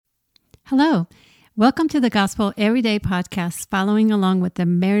Hello. Welcome to the Gospel Everyday Podcast, following along with the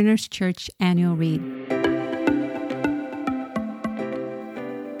Mariners Church Annual Read.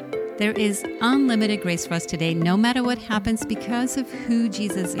 There is unlimited grace for us today, no matter what happens, because of who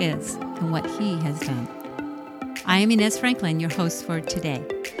Jesus is and what he has done. I am Inez Franklin, your host for today.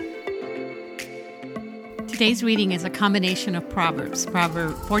 Today's reading is a combination of Proverbs,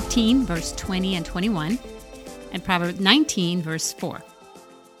 Proverb 14, verse 20 and 21, and Proverb 19, verse 4.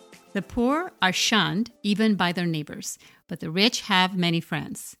 The poor are shunned even by their neighbors, but the rich have many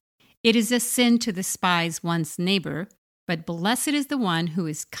friends. It is a sin to despise one's neighbor, but blessed is the one who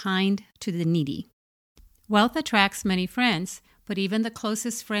is kind to the needy. Wealth attracts many friends, but even the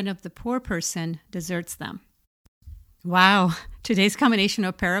closest friend of the poor person deserts them. Wow, today's combination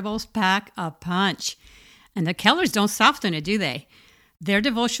of parables pack a punch. And the Kellers don't soften it, do they? Their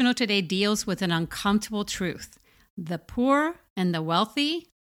devotional today deals with an uncomfortable truth. The poor and the wealthy,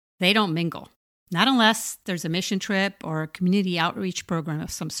 they don't mingle, not unless there's a mission trip or a community outreach program of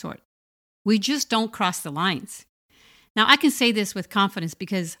some sort. We just don't cross the lines. Now, I can say this with confidence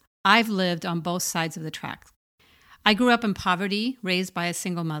because I've lived on both sides of the track. I grew up in poverty, raised by a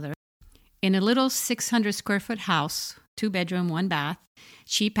single mother. In a little 600 square foot house, 2-bedroom, 1 bath,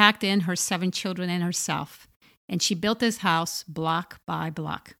 she packed in her 7 children and herself, and she built this house block by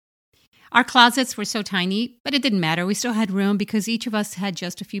block. Our closets were so tiny, but it didn't matter. We still had room because each of us had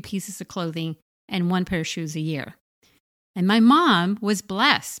just a few pieces of clothing and 1 pair of shoes a year. And my mom was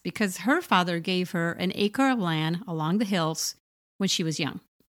blessed because her father gave her an acre of land along the hills when she was young.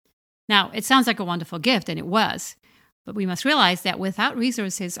 Now, it sounds like a wonderful gift, and it was, but we must realize that without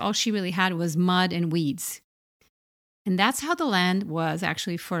resources, all she really had was mud and weeds. And that's how the land was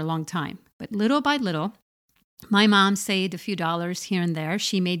actually for a long time. But little by little, my mom saved a few dollars here and there.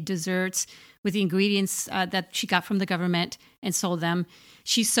 She made desserts with the ingredients that she got from the government and sold them.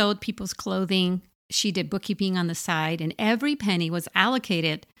 She sewed people's clothing. She did bookkeeping on the side, and every penny was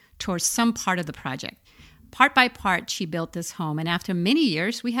allocated towards some part of the project. Part by part, she built this home, and after many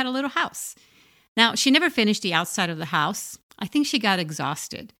years, we had a little house. Now, she never finished the outside of the house. I think she got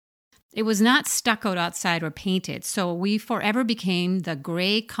exhausted. It was not stuccoed outside or painted, so we forever became the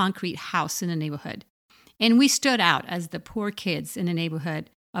gray concrete house in the neighborhood. And we stood out as the poor kids in a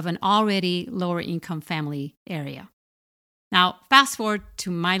neighborhood of an already lower income family area. Now, fast forward to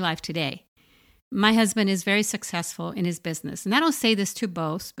my life today. My husband is very successful in his business. And I don't say this to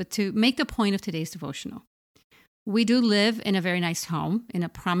boast, but to make the point of today's devotional. We do live in a very nice home in a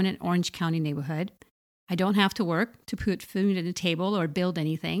prominent Orange County neighborhood. I don't have to work to put food on the table or build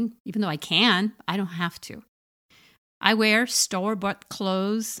anything. Even though I can, I don't have to. I wear store-bought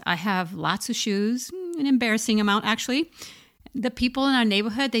clothes. I have lots of shoes, an embarrassing amount actually. The people in our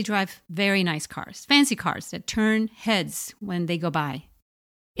neighborhood, they drive very nice cars, fancy cars that turn heads when they go by.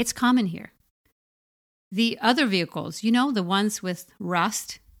 It's common here. The other vehicles, the ones with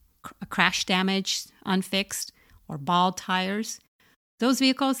rust, crash damage, unfixed, or bald tires, those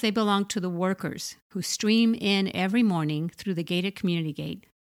vehicles, they belong to the workers who stream in every morning through the gated community gate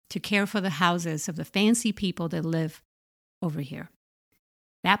to care for the houses of the fancy people that live over here.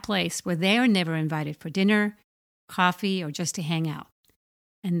 That place where they are never invited for dinner, coffee, or just to hang out.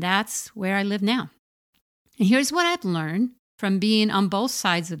 And that's where I live now. And here's what I've learned from being on both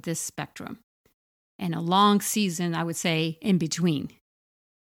sides of this spectrum. And a long season, I would say, in between.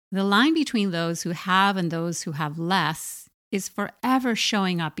 The line between those who have and those who have less is forever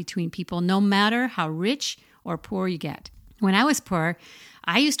showing up between people, no matter how rich or poor you get. When I was poor,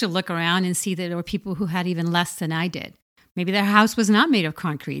 I used to look around and see that there were people who had even less than I did. Maybe their house was not made of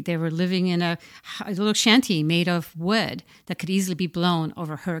concrete. They were living in a little shanty made of wood that could easily be blown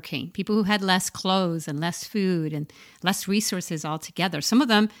over a hurricane. People who had less clothes and less food and less resources altogether. Some of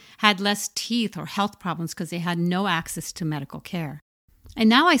them had less teeth or health problems because they had no access to medical care. And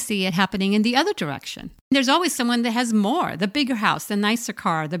now I see it happening in the other direction. There's always someone that has more, the bigger house, the nicer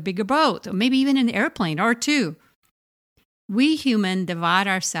car, the bigger boat, or maybe even an airplane or 2. We humans divide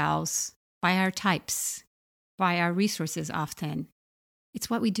ourselves by our types, by our resources often. It's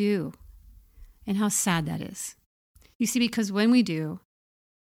what we do. And how sad that is. You see, because when we do,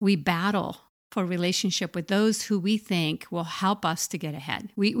 we battle for relationship with those who we think will help us to get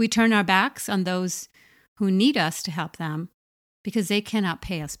ahead. We turn our backs on those who need us to help them because they cannot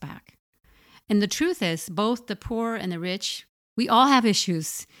pay us back. And the truth is, both the poor and the rich, we all have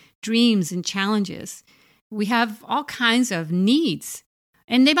issues, dreams, and challenges. We have all kinds of needs.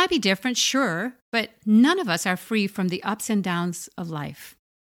 And they might be different, sure, but none of us are free from the ups and downs of life.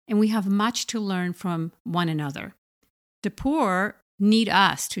 And we have much to learn from one another. The poor need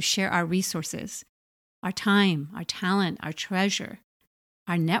us to share our resources, our time, our talent, our treasure,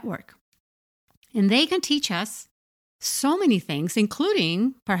 our network. And they can teach us so many things,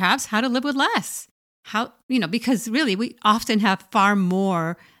 including perhaps how to live with less. Because really we often have far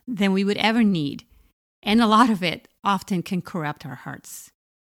more than we would ever need. And a lot of it often can corrupt our hearts.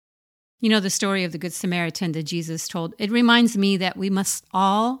 The story of the Good Samaritan that Jesus told, it reminds me that we must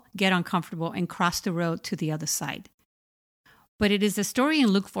all get uncomfortable and cross the road to the other side. But it is the story in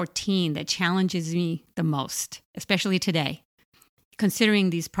Luke 14 that challenges me the most, especially today, considering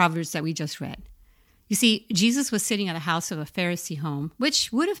these proverbs that we just read. You see, Jesus was sitting at the house of a Pharisee home,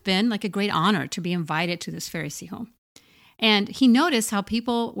 which would have been like a great honor to be invited to this Pharisee home. And he noticed how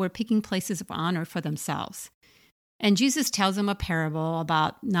people were picking places of honor for themselves. And Jesus tells them a parable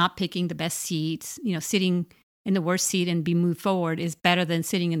about not picking the best seats, sitting in the worst seat and be moved forward is better than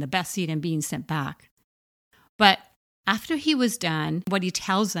sitting in the best seat and being sent back. But after he was done, what he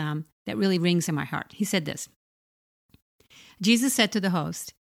tells them that really rings in my heart. He said this. Jesus said to the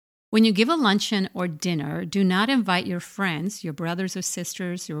host, "When you give a luncheon or dinner, do not invite your friends, your brothers or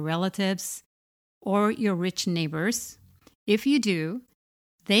sisters, your relatives, or your rich neighbors. If you do,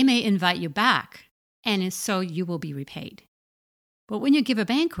 they may invite you back, and so you will be repaid. But when you give a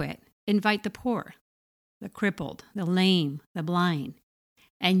banquet, invite the poor, the crippled, the lame, the blind,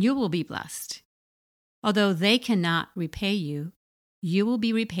 and you will be blessed. Although they cannot repay you, you will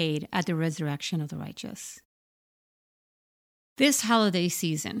be repaid at the resurrection of the righteous." This holiday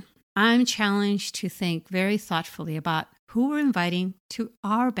season, I'm challenged to think very thoughtfully about who we're inviting to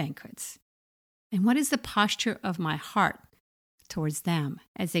our banquets and what is the posture of my heart towards them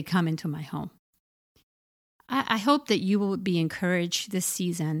as they come into my home. I hope that you will be encouraged this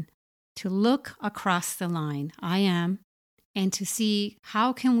season to look across the line, I am, and to see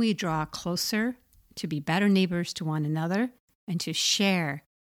how can we draw closer to be better neighbors to one another and to share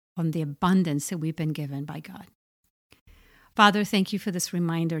on the abundance that we've been given by God. Father, thank you for this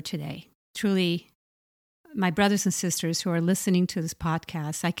reminder today. Truly, my brothers and sisters who are listening to this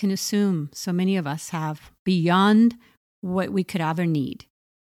podcast, I can assume so many of us have beyond what we could ever need.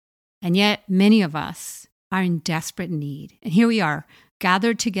 And yet, many of us are in desperate need. And here we are,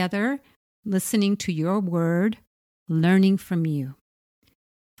 gathered together, listening to your word, learning from you.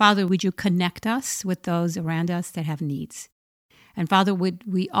 Father, would you connect us with those around us that have needs? And Father, would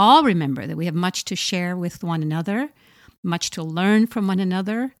we all remember that we have much to share with one another, much to learn from one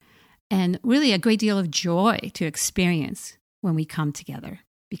another, and really a great deal of joy to experience when we come together,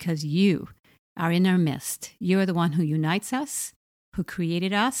 because you are in our midst. You are the one who unites us, who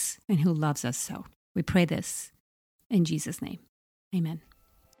created us, and who loves us so. We pray this in Jesus' name. Amen.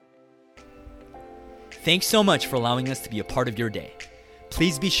 Thanks so much for allowing us to be a part of your day.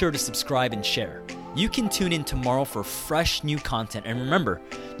 Please be sure to subscribe and share. You can tune in tomorrow for fresh new content. And remember,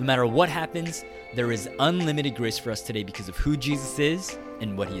 no matter what happens, there is unlimited grace for us today because of who Jesus is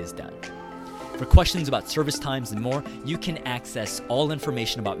and what he has done. For questions about service times and more, you can access all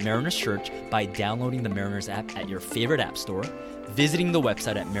information about Mariners Church by downloading the Mariners app at your favorite app store, visiting the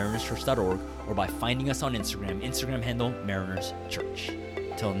website at marinerschurch.org, or by finding us on Instagram handle Mariners Church.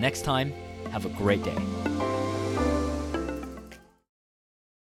 Till next time, have a great day.